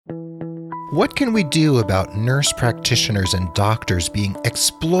What can we do about nurse practitioners and doctors being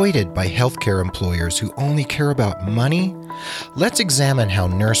exploited by healthcare employers who only care about money? Let's examine how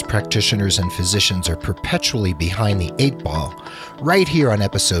nurse practitioners and physicians are perpetually behind the eight ball, right here on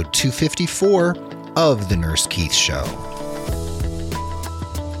episode 254 of The Nurse Keith Show.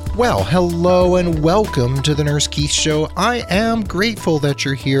 Well, hello and welcome to The Nurse Keith Show. I am grateful that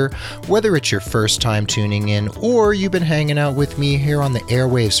you're here, whether it's your first time tuning in or you've been hanging out with me here on the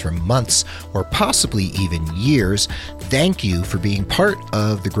airwaves for months or possibly even years. Thank you for being part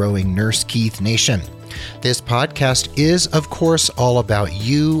of the growing Nurse Keith Nation. This podcast is, of course, all about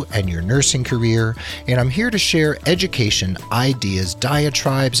you and your nursing career, and I'm here to share education, ideas,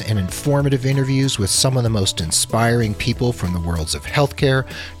 diatribes, and informative interviews with some of the most inspiring people from the worlds of healthcare,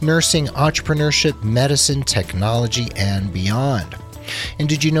 nursing, entrepreneurship, medicine, technology, and beyond. And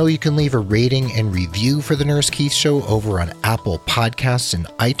did you know you can leave a rating and review for The Nurse Keith Show over on Apple Podcasts and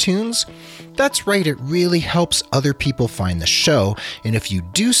iTunes? That's right, it really helps other people find the show, and if you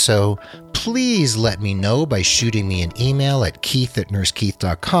do so, please let me know by shooting me an email at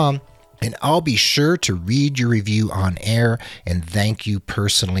keith@nursekeith.com, and I'll be sure to read your review on air and thank you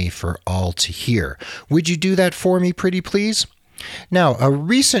personally for all to hear. Would you do that for me, pretty please? Now, a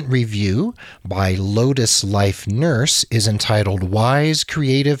recent review by Lotus Life Nurse is entitled Wise,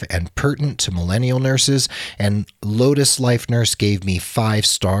 Creative, and Pertinent to Millennial Nurses, and Lotus Life Nurse gave me 5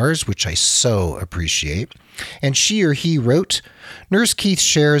 stars, which I so appreciate. And she or he wrote, Nurse Keith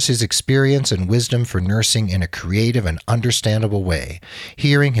shares his experience and wisdom for nursing in a creative and understandable way.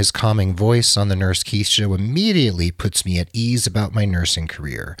 Hearing his calming voice on the Nurse Keith Show immediately puts me at ease about my nursing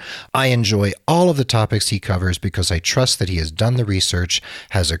career. I enjoy all of the topics he covers because I trust that he has done the research,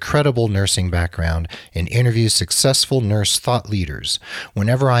 has a credible nursing background, and interviews successful nurse thought leaders.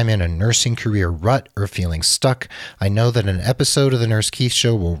 Whenever I'm in a nursing career rut or feeling stuck, I know that an episode of the Nurse Keith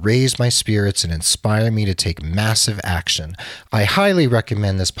Show will raise my spirits and inspire me to take massive action. I highly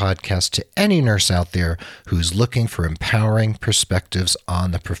recommend this podcast to any nurse out there who's looking for empowering perspectives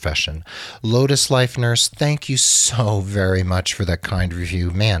on the profession. Lotus Life Nurse, thank you so very much for that kind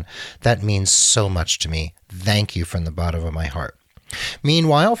review. Man, that means so much to me. Thank you from the bottom of my heart.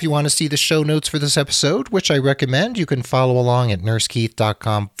 Meanwhile, if you want to see the show notes for this episode, which I recommend, you can follow along at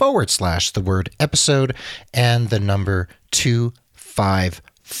nursekeith.com/the word episode and the number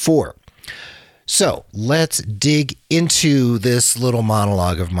 254. So let's dig into this little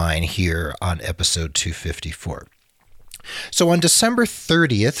monologue of mine here on episode 254. So on December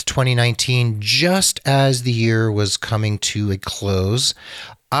 30th, 2019, just as the year was coming to a close,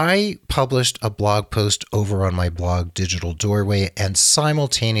 I published a blog post over on my blog Digital Doorway and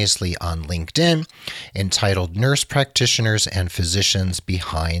simultaneously on LinkedIn entitled Nurse Practitioners and Physicians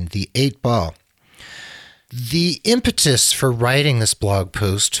Behind the Eight Ball. The impetus for writing this blog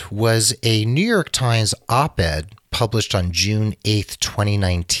post was a New York Times op-ed published on June 8th,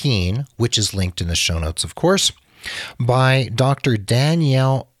 2019, which is linked in the show notes, of course, by Dr.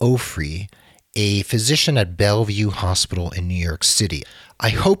 Danielle Ofri, a physician at Bellevue Hospital in New York City. I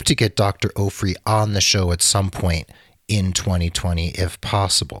hope to get Dr. Ofri on the show at some point in 2020, if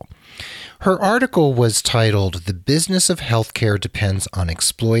possible. Her article was titled, The Business of Healthcare Depends on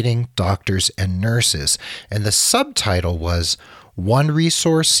Exploiting Doctors and Nurses, and the subtitle was, One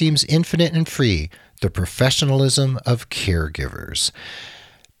Resource Seems Infinite and Free, The Professionalism of Caregivers.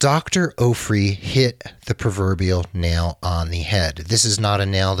 Dr. Ofri hit the proverbial nail on the head. This is not a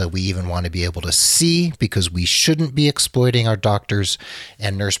nail that we even want to be able to see because we shouldn't be exploiting our doctors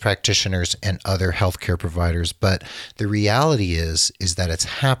and nurse practitioners and other healthcare providers. But the reality is that it's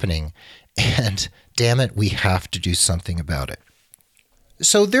happening, and damn it, we have to do something about it.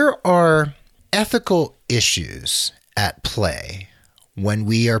 So there are ethical issues at play when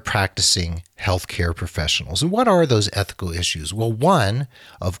we are practicing healthcare professionals. And what are those ethical issues? Well, one,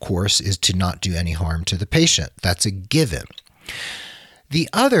 of course, is to not do any harm to the patient. That's a given. The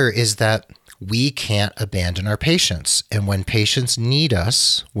other is that we can't abandon our patients. And when patients need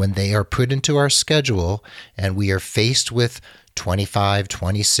us, when they are put into our schedule and we are faced with 25,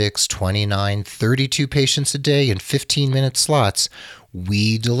 26, 29, 32 patients a day in 15-minute slots,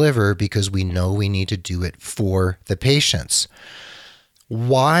 we deliver because we know we need to do it for the patients.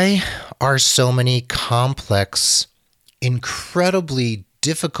 Why are so many complex, incredibly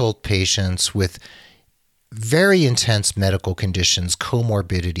difficult patients with very intense medical conditions,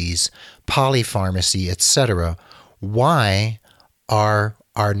 comorbidities, polypharmacy, etc., why are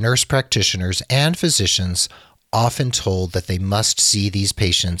our nurse practitioners and physicians often told that they must see these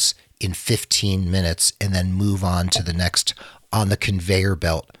patients in 15 minutes and then move on to the next on the conveyor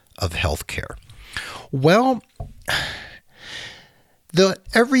belt of healthcare? Well, The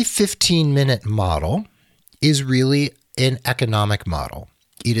every 15-minute model is really an economic model.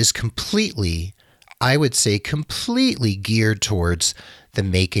 It is completely, I would say, completely geared towards the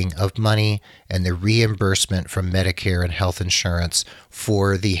making of money and the reimbursement from Medicare and health insurance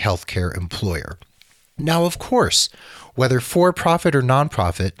for the healthcare employer. Now, of course, whether for-profit or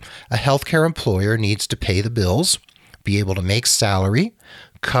nonprofit, a healthcare employer needs to pay the bills, be able to make salary,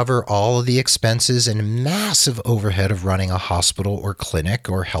 cover all of the expenses and massive overhead of running a hospital or clinic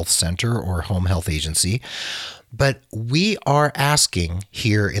or health center or home health agency. But we are asking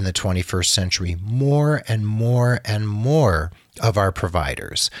here in the 21st century more and more and more of our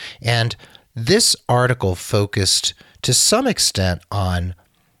providers. And this article focused to some extent on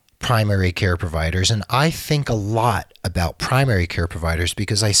primary care providers. And I think a lot about primary care providers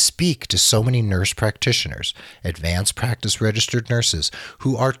because I speak to so many nurse practitioners, advanced practice registered nurses,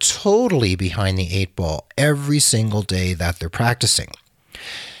 who are totally behind the eight ball every single day that they're practicing.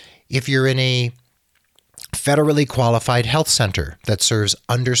 If you're in a federally qualified health center that serves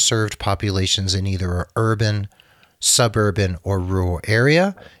underserved populations in either an urban, suburban, or rural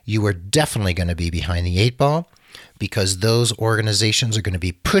area, you are definitely going to be behind the eight ball because those organizations are going to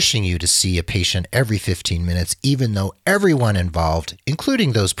be pushing you to see a patient every 15 minutes, even though everyone involved,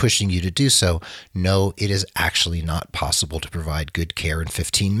 including those pushing you to do so, know it is actually not possible to provide good care in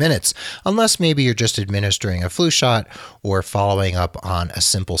 15 minutes, unless maybe you're just administering a flu shot or following up on a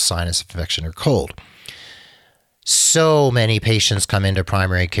simple sinus infection or cold. So many patients come into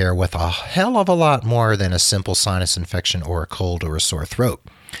primary care with a hell of a lot more than a simple sinus infection or a cold or a sore throat.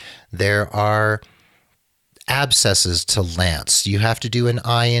 There are abscesses to lance. You have to do an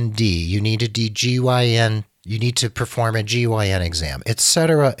IND. You need to do GYN. You need to perform a GYN exam,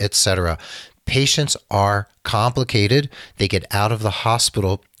 etc., etc. Patients are complicated. They get out of the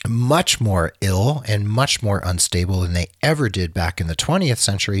hospital much more ill and much more unstable than they ever did back in the 20th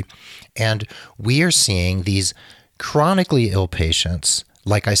century. And we are seeing these chronically ill patients,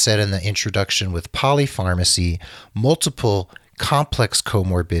 like I said in the introduction, with polypharmacy, multiple complex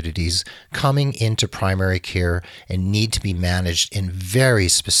comorbidities coming into primary care and need to be managed in very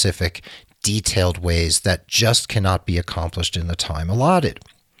specific, detailed ways that just cannot be accomplished in the time allotted.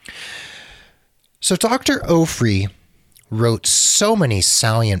 So Dr. Ofri wrote so many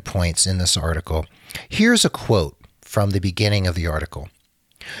salient points in this article. Here's a quote from the beginning of the article.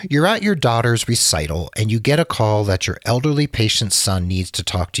 You're at your daughter's recital and you get a call that your elderly patient's son needs to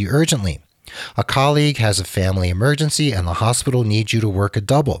talk to you urgently. A colleague has a family emergency and the hospital needs you to work a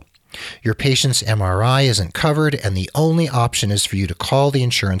double. Your patient's MRI isn't covered and the only option is for you to call the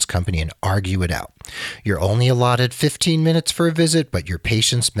insurance company and argue it out. You're only allotted 15 minutes for a visit, but your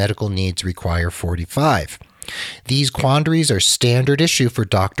patient's medical needs require 45. These quandaries are standard issue for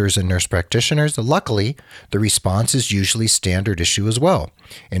doctors and nurse practitioners. Luckily, the response is usually standard issue as well.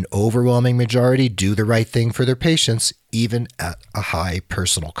 An overwhelming majority do the right thing for their patients, even at a high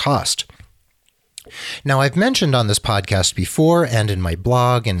personal cost. Now, I've mentioned on this podcast before and in my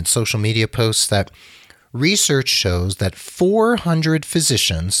blog and in social media posts that research shows that 400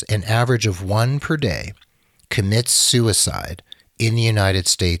 physicians, an average of one per day, commit suicide in the United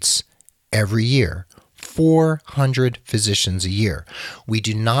States every year. 400 physicians a year. We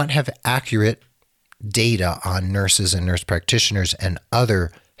do not have accurate data on nurses and nurse practitioners and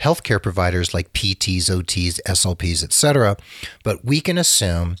other healthcare providers like PTs, OTs, SLPs, etc., but we can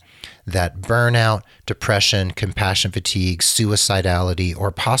assume that burnout, depression, compassion fatigue, suicidality,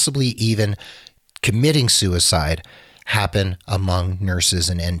 or possibly even committing suicide happen among nurses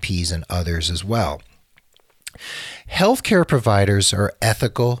and NPs and others as well. Healthcare providers are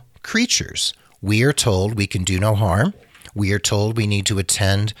ethical creatures. We are told we can do no harm. We are told we need to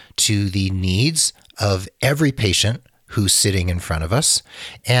attend to the needs of every patient who's sitting in front of us.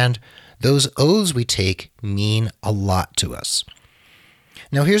 And those oaths we take mean a lot to us.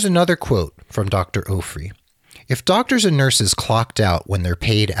 Now, here's another quote from Dr. Ofri. If doctors and nurses clocked out when their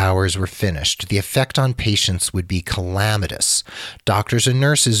paid hours were finished, the effect on patients would be calamitous. Doctors and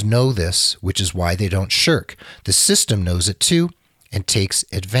nurses know this, which is why they don't shirk. The system knows it too and takes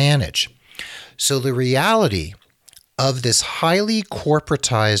advantage. So the reality of this highly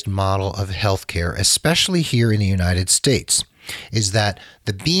corporatized model of healthcare, especially here in the United States, is that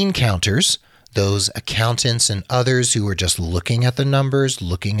the bean counters, those accountants and others who are just looking at the numbers,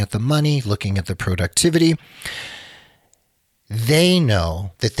 looking at the money, looking at the productivity, they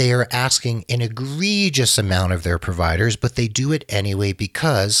know that they are asking an egregious amount of their providers, but they do it anyway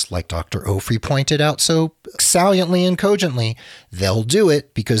because, like Dr. Ofri pointed out so saliently and cogently, they'll do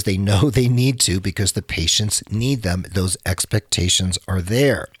it because they know they need to, because the patients need them. Those expectations are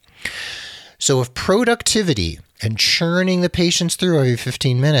there. So if productivity and churning the patients through every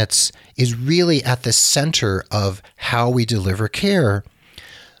 15 minutes is really at the center of how we deliver care,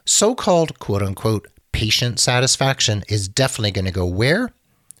 so-called quote-unquote patient satisfaction is definitely going to go where?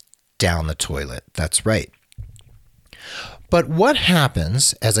 Down the toilet. That's right. But what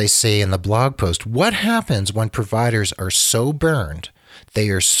happens, as I say in the blog post, what happens when providers are so burned, they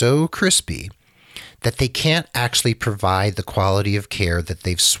are so crispy, that they can't actually provide the quality of care that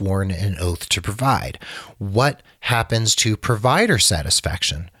they've sworn an oath to provide? What happens to provider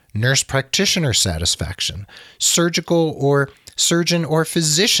satisfaction, nurse practitioner satisfaction, surgical or surgeon or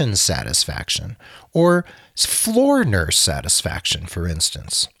physician satisfaction, or floor nurse satisfaction, for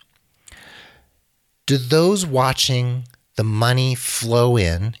instance? Do those watching the money flow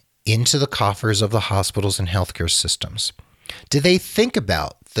into the coffers of the hospitals and healthcare systems, do they think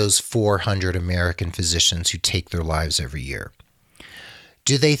about those 400 American physicians who take their lives every year?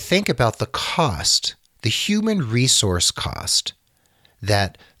 Do they think about the cost, the human resource cost,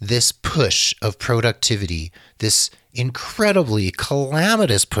 that this push of productivity, this incredibly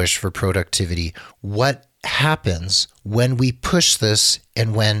calamitous push for productivity, what happens when we push this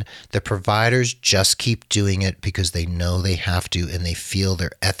and when the providers just keep doing it because they know they have to and they feel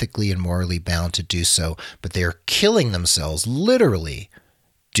they're ethically and morally bound to do so, but they're killing themselves literally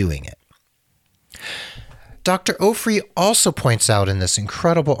doing it? Dr. Ofri also points out in this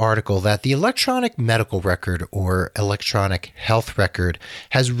incredible article that the electronic medical record or electronic health record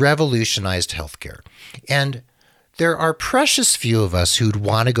has revolutionized healthcare. And there are precious few of us who'd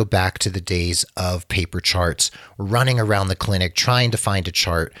want to go back to the days of paper charts, running around the clinic trying to find a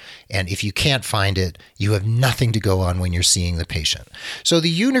chart. And if you can't find it, you have nothing to go on when you're seeing the patient. So the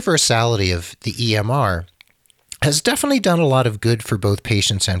universality of the EMR has definitely done a lot of good for both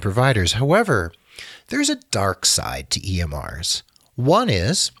patients and providers. However, there's a dark side to EMRs. One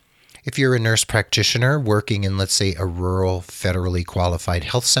is, if you're a nurse practitioner working in, let's say, a rural federally qualified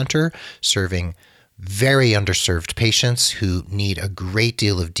health center serving very underserved patients who need a great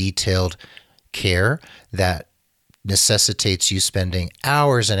deal of detailed care that necessitates you spending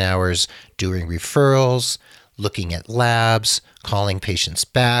hours and hours doing referrals, looking at labs, calling patients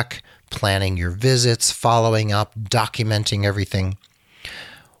back, planning your visits, following up, documenting everything.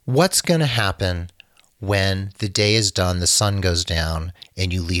 What's going to happen when the day is done, the sun goes down,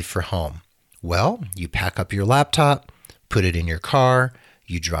 and you leave for home? Well, you pack up your laptop, put it in your car,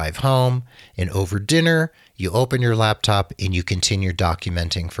 you drive home, and over dinner, you open your laptop and you continue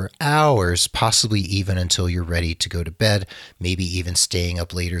documenting for hours, possibly even until you're ready to go to bed, maybe even staying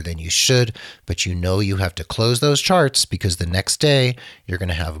up later than you should. But you know you have to close those charts because the next day you're going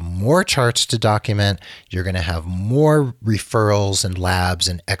to have more charts to document. You're going to have more referrals and labs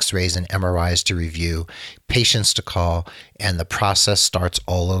and x-rays and MRIs to review, patients to call, and the process starts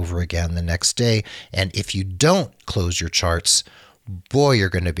all over again the next day. And if you don't close your charts, boy, you're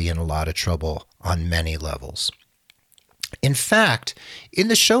going to be in a lot of trouble on many levels. In fact, in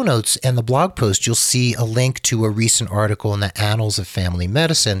the show notes and the blog post, you'll see a link to a recent article in the Annals of Family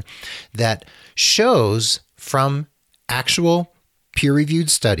Medicine that shows from actual peer-reviewed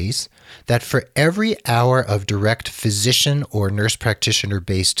studies that for every hour of direct physician or nurse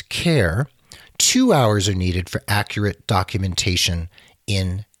practitioner-based care, 2 hours are needed for accurate documentation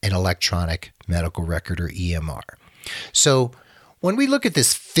in an electronic medical record or EMR. So when we look at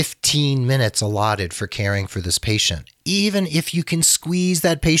this 15 minutes allotted for caring for this patient, even if you can squeeze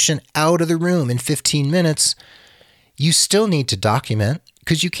that patient out of the room in 15 minutes, you still need to document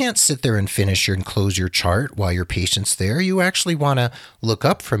because you can't sit there and finish and close your chart while your patient's there. You actually want to look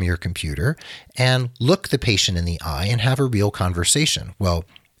up from your computer and look the patient in the eye and have a real conversation. Well,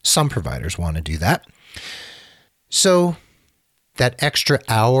 some providers want to do that. So that extra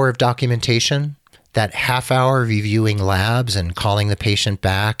hour of documentation, that half hour reviewing labs and calling the patient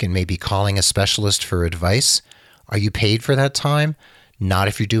back and maybe calling a specialist for advice, are you paid for that time? Not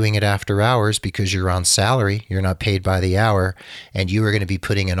if you're doing it after hours because you're on salary, you're not paid by the hour, and you are going to be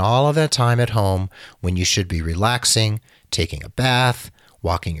putting in all of that time at home when you should be relaxing, taking a bath,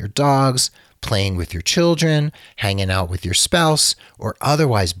 walking your dogs, playing with your children, hanging out with your spouse, or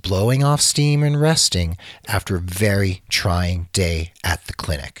otherwise blowing off steam and resting after a very trying day at the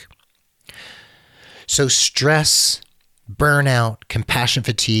clinic. So stress, burnout, compassion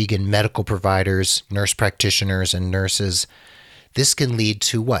fatigue in medical providers, nurse practitioners, and nurses, this can lead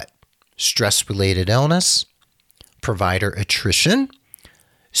to what? Stress-related illness, provider attrition,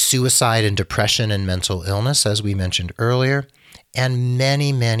 suicide and depression and mental illness, as we mentioned earlier, and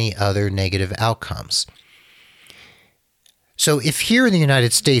many, many other negative outcomes. So if here in the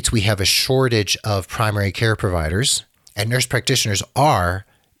United States we have a shortage of primary care providers, and nurse practitioners are,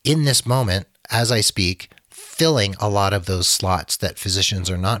 in this moment, as I speak, filling a lot of those slots that physicians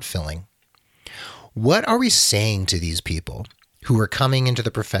are not filling. What are we saying to these people who are coming into the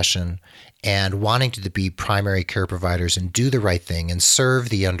profession and wanting to be primary care providers and do the right thing and serve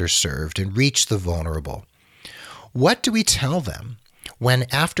the underserved and reach the vulnerable? What do we tell them when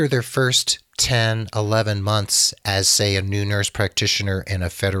after their first 10, 11 months as, say, a new nurse practitioner in a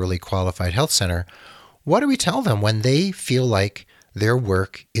federally qualified health center, what do we tell them when they feel like their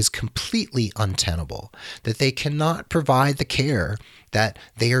work is completely untenable, that they cannot provide the care that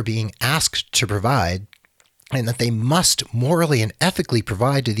they are being asked to provide, and that they must morally and ethically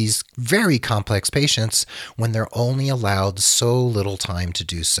provide to these very complex patients when they're only allowed so little time to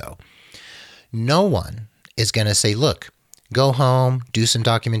do so? No one is going to say, look, go home, do some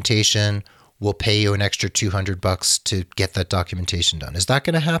documentation, we'll pay you an extra $200 to get that documentation done. Is that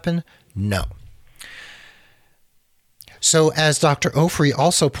going to happen? No. So as Dr. Ofri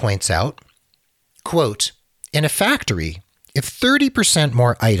also points out, quote, in a factory, if 30%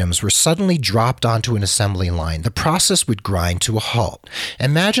 more items were suddenly dropped onto an assembly line, the process would grind to a halt.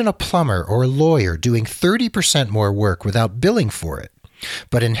 Imagine a plumber or a lawyer doing 30% more work without billing for it.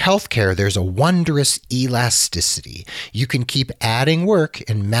 But in healthcare, there's a wondrous elasticity. You can keep adding work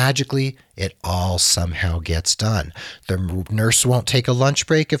and magically it all somehow gets done. The nurse won't take a lunch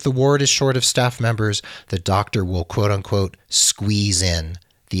break if the ward is short of staff members. The doctor will, quote unquote, squeeze in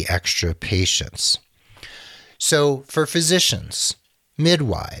the extra patients. So for physicians,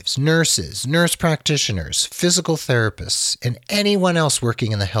 midwives, nurses, nurse practitioners, physical therapists, and anyone else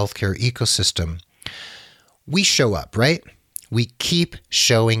working in the healthcare ecosystem, we show up, right? We keep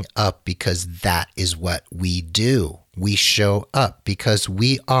showing up because that is what we do. We show up because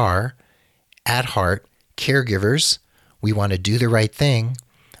we are, at heart, caregivers. We want to do the right thing.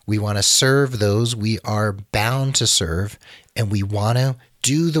 We want to serve those we are bound to serve, and we want to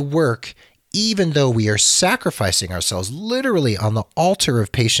do the work even though we are sacrificing ourselves literally on the altar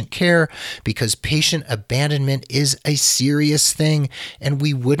of patient care, because patient abandonment is a serious thing, and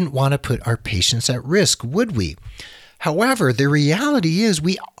we wouldn't want to put our patients at risk, would we? However, the reality is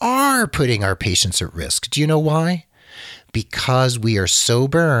we are putting our patients at risk. Do you know why? Because we are so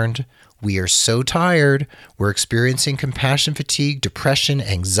burned, we are so tired, we're experiencing compassion fatigue, depression,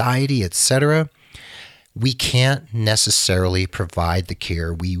 anxiety, etc. We can't necessarily provide the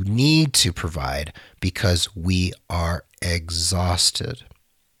care we need to provide because we are exhausted.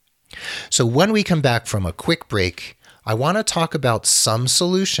 So when we come back from a quick break, I want to talk about some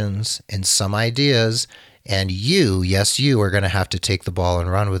solutions and some ideas. And you, yes, you are going to have to take the ball and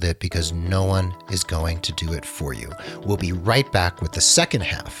run with it because no one is going to do it for you. We'll be right back with the second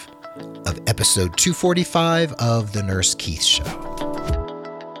half of episode 245 of The Nurse Keith Show.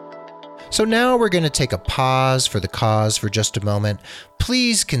 So now we're going to take a pause for the cause for just a moment.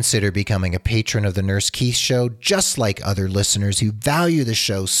 Please consider becoming a patron of The Nurse Keith Show, just like other listeners who value the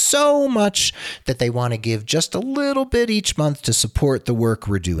show so much that they want to give just a little bit each month to support the work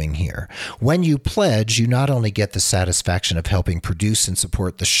we're doing here. When you pledge, you not only get the satisfaction of helping produce and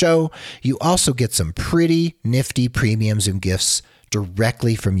support the show, you also get some pretty nifty premiums and gifts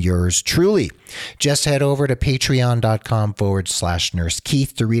directly from yours truly. Just head over to patreon.com/Nurse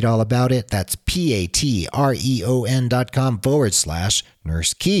Keith to read all about it. That's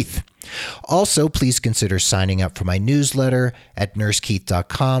patreon.com/Nurse Keith. Also, please consider signing up for my newsletter at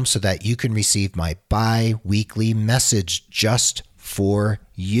nursekeith.com so that you can receive my bi-weekly message just for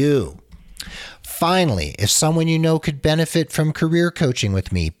you. Finally, if someone you know could benefit from career coaching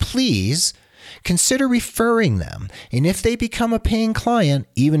with me, please consider referring them. And if they become a paying client,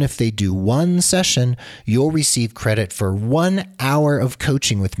 even if they do one session, you'll receive credit for 1 hour of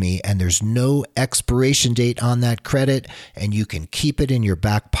coaching with me, and there's no expiration date on that credit, and you can keep it in your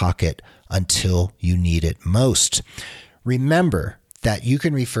back pocket until you need it most. Remember that you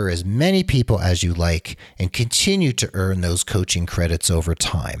can refer as many people as you like and continue to earn those coaching credits over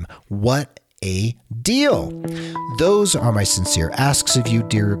time. What a deal. Those are my sincere asks of you,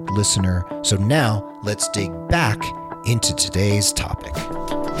 dear listener. So now let's dig back into today's topic.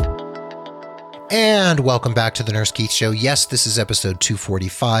 And welcome back to the Nurse Keith Show. Yes, this is episode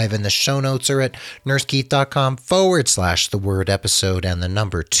 245, and the show notes are at nursekeith.com/the word episode and the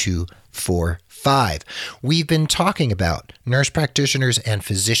number 245. We've been talking about nurse practitioners and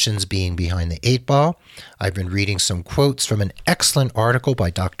physicians being behind the 8 ball. I've been reading some quotes from an excellent article by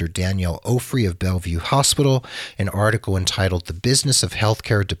Dr. Danielle Ofri of Bellevue Hospital, an article entitled "The Business of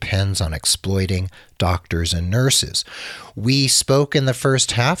Healthcare Depends on Exploiting Doctors and Nurses." We spoke in the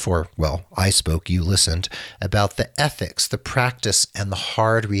first half, I spoke, you listened, about the ethics, the practice, and the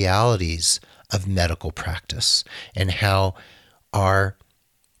hard realities of medical practice and how our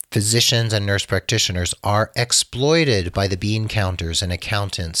Physicians and nurse practitioners are exploited by the bean counters and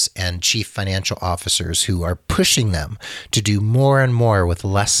accountants and chief financial officers who are pushing them to do more and more with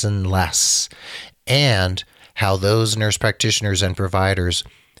less and less, and how those nurse practitioners and providers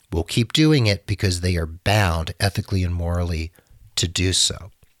will keep doing it because they are bound ethically and morally to do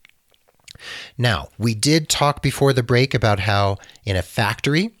so. Now, we did talk before the break about how in a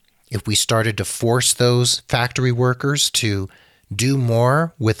factory, if we started to force those factory workers to do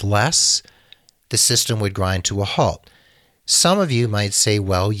more with less, the system would grind to a halt. Some of you might say,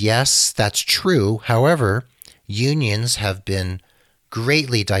 well, yes, that's true. However, unions have been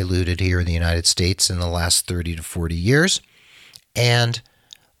greatly diluted here in the United States in the last 30 to 40 years. And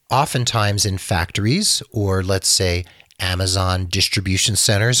oftentimes in factories, or let's say Amazon distribution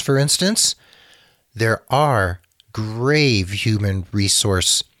centers, for instance, there are grave human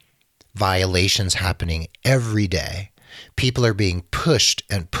resource violations happening every day. People are being pushed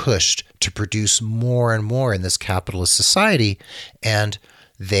and pushed to produce more and more in this capitalist society, and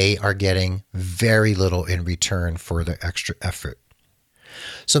they are getting very little in return for their extra effort.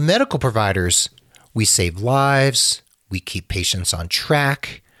 So medical providers, we save lives, we keep patients on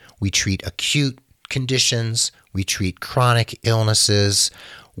track, we treat acute conditions, we treat chronic illnesses,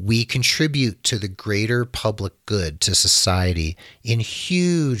 we contribute to the greater public good, to society in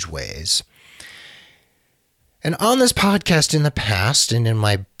huge ways. And on this podcast in the past and in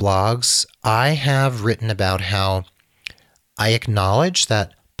my blogs, I have written about how I acknowledge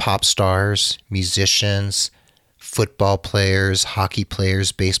that pop stars, musicians, football players, hockey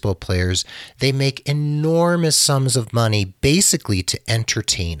players, baseball players, they make enormous sums of money basically to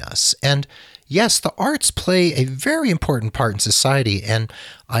entertain us. And yes, the arts play a very important part in society, and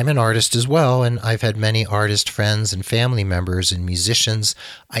I'm an artist as well, and I've had many artist friends and family members and musicians.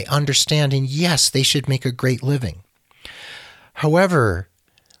 I understand, and yes, they should make a great living. However,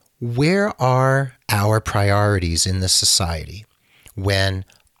 where are our priorities in this society when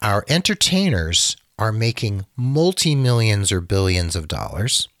our entertainers are making multi-millions or billions of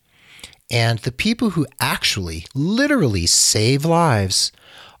dollars, and the people who actually, literally save lives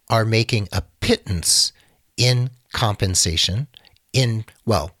are making a pittance in compensation, in,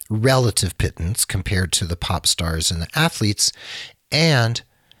 well, relative pittance compared to the pop stars and the athletes. And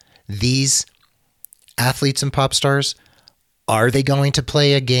these athletes and pop stars, are they going to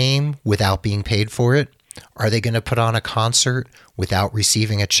play a game without being paid for it? Are they going to put on a concert without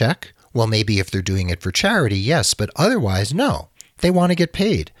receiving a check? Well, maybe if they're doing it for charity, yes, but otherwise, no. They want to get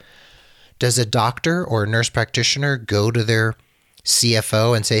paid. Does a doctor or a nurse practitioner go to their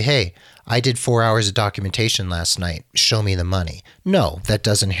CFO and say, hey, I did 4 hours of documentation last night. Show me the money. No, that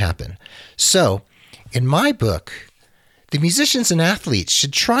doesn't happen. So in my book, the musicians and athletes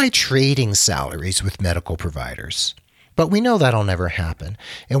should try trading salaries with medical providers. But we know that'll never happen.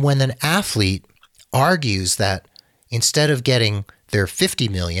 And when an athlete argues that instead of getting their $50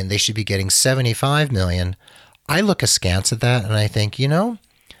 million, they should be getting $75 million, I look askance at that and I think,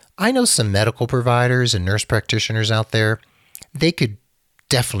 I know some medical providers and nurse practitioners out there. They could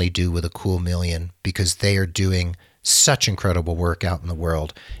definitely do with a cool million because they are doing such incredible work out in the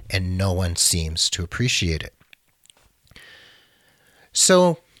world and no one seems to appreciate it.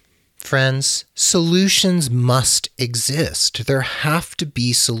 So, friends, solutions must exist. There have to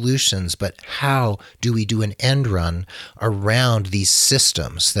be solutions, but how do we do an end run around these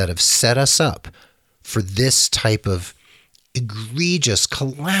systems that have set us up for this type of egregious,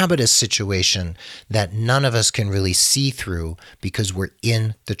 calamitous situation that none of us can really see through because we're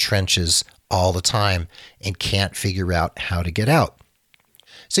in the trenches all the time and can't figure out how to get out?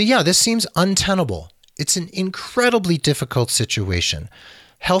 So yeah, this seems untenable. It's an incredibly difficult situation.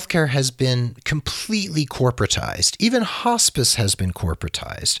 Healthcare has been completely corporatized. Even hospice has been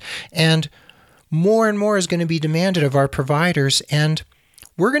corporatized. And more is going to be demanded of our providers. And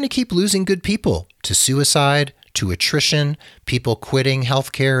we're going to keep losing good people to suicide, to attrition, people quitting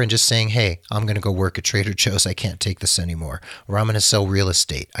healthcare and just saying, hey, I'm going to go work at Trader Joe's. I can't take this anymore. Or I'm going to sell real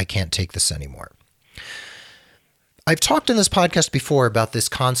estate. I can't take this anymore. I've talked in this podcast before about this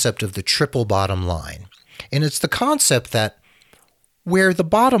concept of the triple bottom line. And it's the concept that where the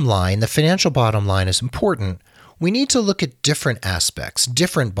bottom line, the financial bottom line is important, we need to look at different aspects,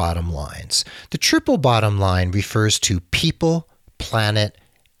 different bottom lines. The triple bottom line refers to people, planet,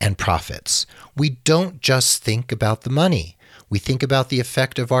 and profits. We don't just think about the money. We think about the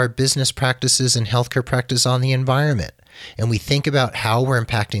effect of our business practices and healthcare practice on the environment. And we think about how we're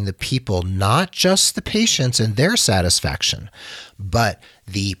impacting the people, not just the patients and their satisfaction, but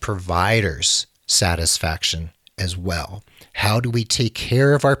the providers' satisfaction as well. How do we take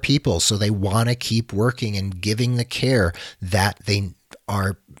care of our people so they want to keep working and giving the care that they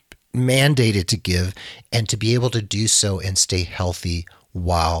are mandated to give, and to be able to do so and stay healthy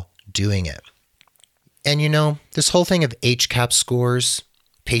while doing it. And this whole thing of HCAHPS scores,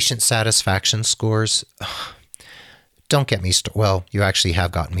 patient satisfaction scores, don't get me started. Well, you actually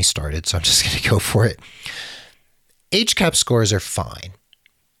have gotten me started, so I'm just going to go for it. HCAHPS scores are fine.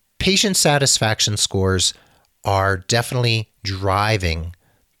 Patient satisfaction scores are definitely driving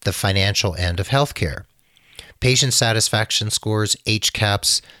the financial end of healthcare. Patient satisfaction scores,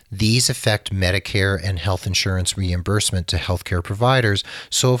 HCAHPS, these affect Medicare and health insurance reimbursement to healthcare providers.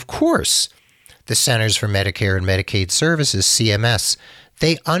 So, of course, the Centers for Medicare and Medicaid Services, CMS,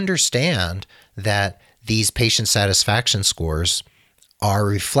 they understand that these patient satisfaction scores are a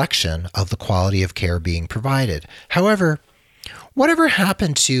reflection of the quality of care being provided. However, whatever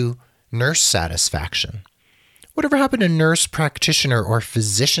happened to nurse satisfaction? Whatever happened to nurse practitioner or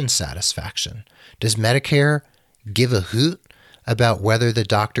physician satisfaction? Does Medicare give a hoot about whether the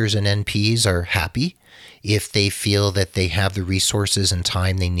doctors and NPs are happy if they feel that they have the resources and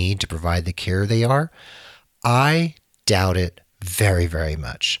time they need to provide the care they are? I doubt it very, very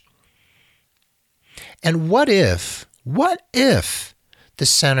much. And what if the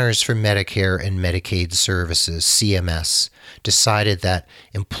Centers for Medicare and Medicaid Services, CMS, decided that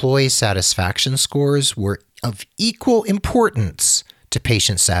employee satisfaction scores were of equal importance to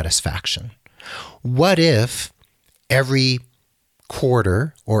patient satisfaction? What if every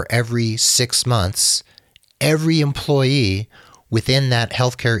quarter or every 6 months, every employee within that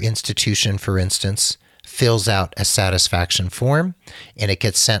healthcare institution, for instance, fills out a satisfaction form and it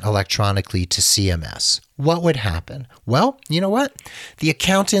gets sent electronically to CMS? What would happen? Well, you know what? The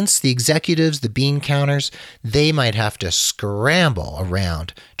accountants, the executives, the bean counters, they might have to scramble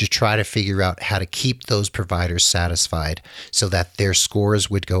around to try to figure out how to keep those providers satisfied so that their scores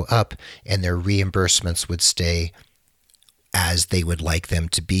would go up and their reimbursements would stay as they would like them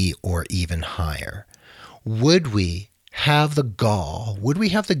to be or even higher. Would we have the gall? Would we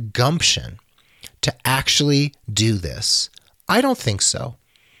have the gumption to actually do this? I don't think so.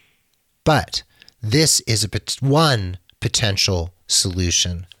 But this is one potential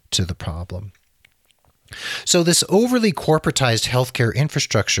solution to the problem. So this overly corporatized healthcare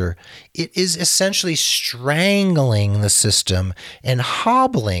infrastructure, it is essentially strangling the system and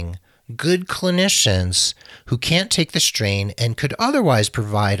hobbling good clinicians who can't take the strain and could otherwise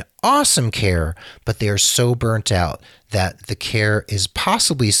provide awesome care, but they are so burnt out that the care is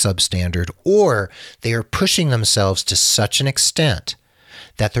possibly substandard, or they are pushing themselves to such an extent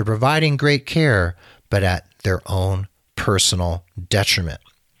that they're providing great care, but at their own personal detriment.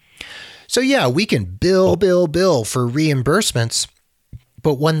 So yeah, we can bill for reimbursements,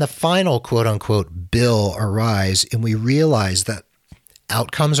 but when the final quote unquote bill arrives and we realize that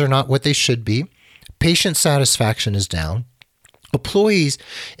outcomes are not what they should be, patient satisfaction is down, employees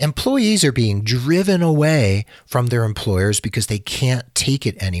are being driven away from their employers because they can't take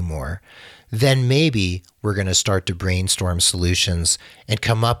it anymore, then maybe we're going to start to brainstorm solutions and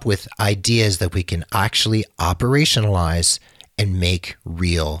come up with ideas that we can actually operationalize and make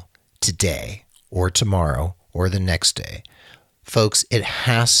real today or tomorrow or the next day. Folks, it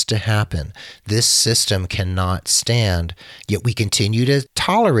has to happen. This system cannot stand, yet we continue to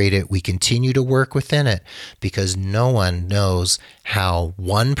tolerate it. We continue to work within it because no one knows how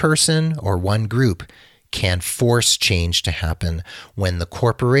one person or one group can force change to happen when the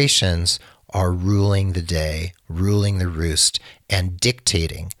corporations are ruling the day, ruling the roost, and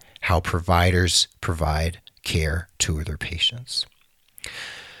dictating how providers provide care to their patients.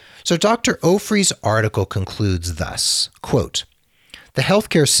 So Dr. Ofri's article concludes thus, quote, "The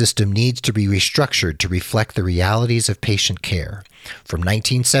healthcare system needs to be restructured to reflect the realities of patient care. From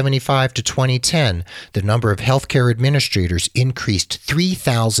 1975 to 2010, the number of healthcare administrators increased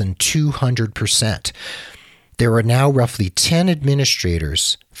 3,200%. There are now roughly 10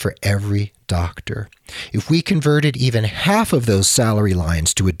 administrators for every doctor. If we converted even half of those salary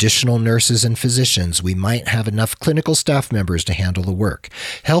lines to additional nurses and physicians, we might have enough clinical staff members to handle the work.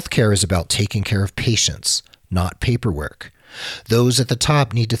 Healthcare is about taking care of patients, not paperwork. Those at the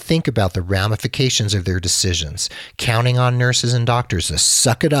top need to think about the ramifications of their decisions. Counting on nurses and doctors to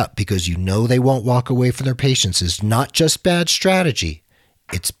suck it up because you know they won't walk away from their patients is not just bad strategy,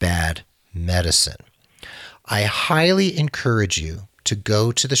 it's bad medicine." I highly encourage you to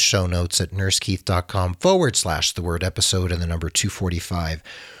go to the show notes at nursekeith.com/the word episode and the number 245.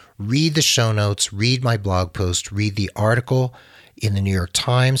 Read the show notes, read my blog post, read the article in the New York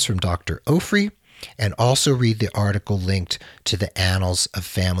Times from Dr. Ofri, and also read the article linked to the Annals of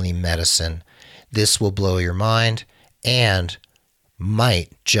Family Medicine. This will blow your mind and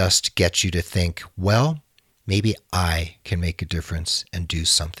might just get you to think, well, maybe I can make a difference and do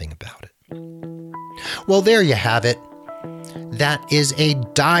something about it. Well, there you have it. That is a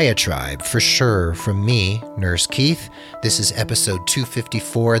diatribe for sure from me, Nurse Keith. This is episode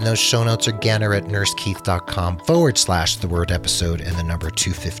 254, and those show notes again are at nursekeith.com/the word episode and the number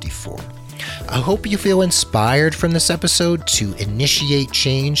 254. I hope you feel inspired from this episode to initiate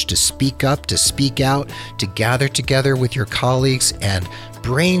change, to speak up, to speak out, to gather together with your colleagues and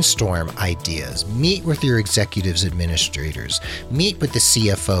brainstorm ideas. Meet with your executives, administrators. Meet with the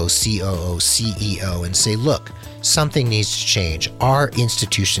CFO, COO, CEO, and say, look, something needs to change. Our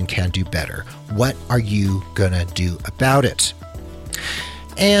institution can do better. What are you going to do about it?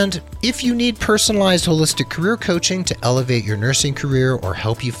 And if you need personalized holistic career coaching to elevate your nursing career or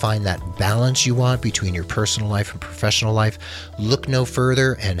help you find that balance you want between your personal life and professional life, look no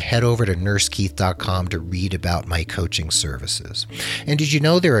further and head over to nursekeith.com to read about my coaching services. And did you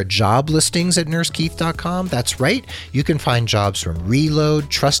know there are job listings at nursekeith.com? That's right. You can find jobs from Reload,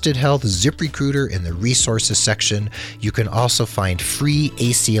 Trusted Health, ZipRecruiter in the resources section. You can also find free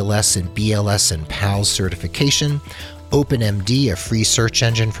ACLS and BLS and PALS certification, OpenMD, a free search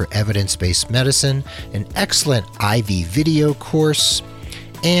engine for evidence-based medicine, an excellent IV video course,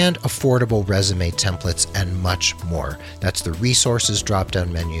 and affordable resume templates, and much more. That's the resources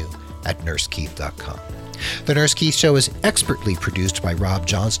drop-down menu at nursekeith.com. The Nurse Keith Show is expertly produced by Rob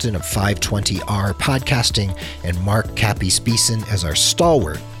Johnston of 520R Podcasting and Mark Cappy Speeson as our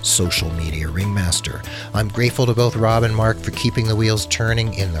stalwart social media ringmaster. I'm grateful to both Rob and Mark for keeping the wheels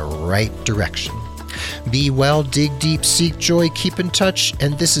turning in the right direction. Be well, dig deep, seek joy, keep in touch,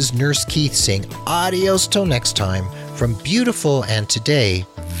 and this is Nurse Keith saying adios till next time from beautiful and today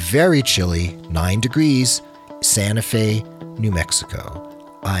very chilly 9 degrees, Santa Fe, New Mexico.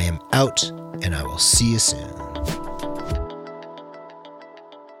 I am out, and I will see you soon.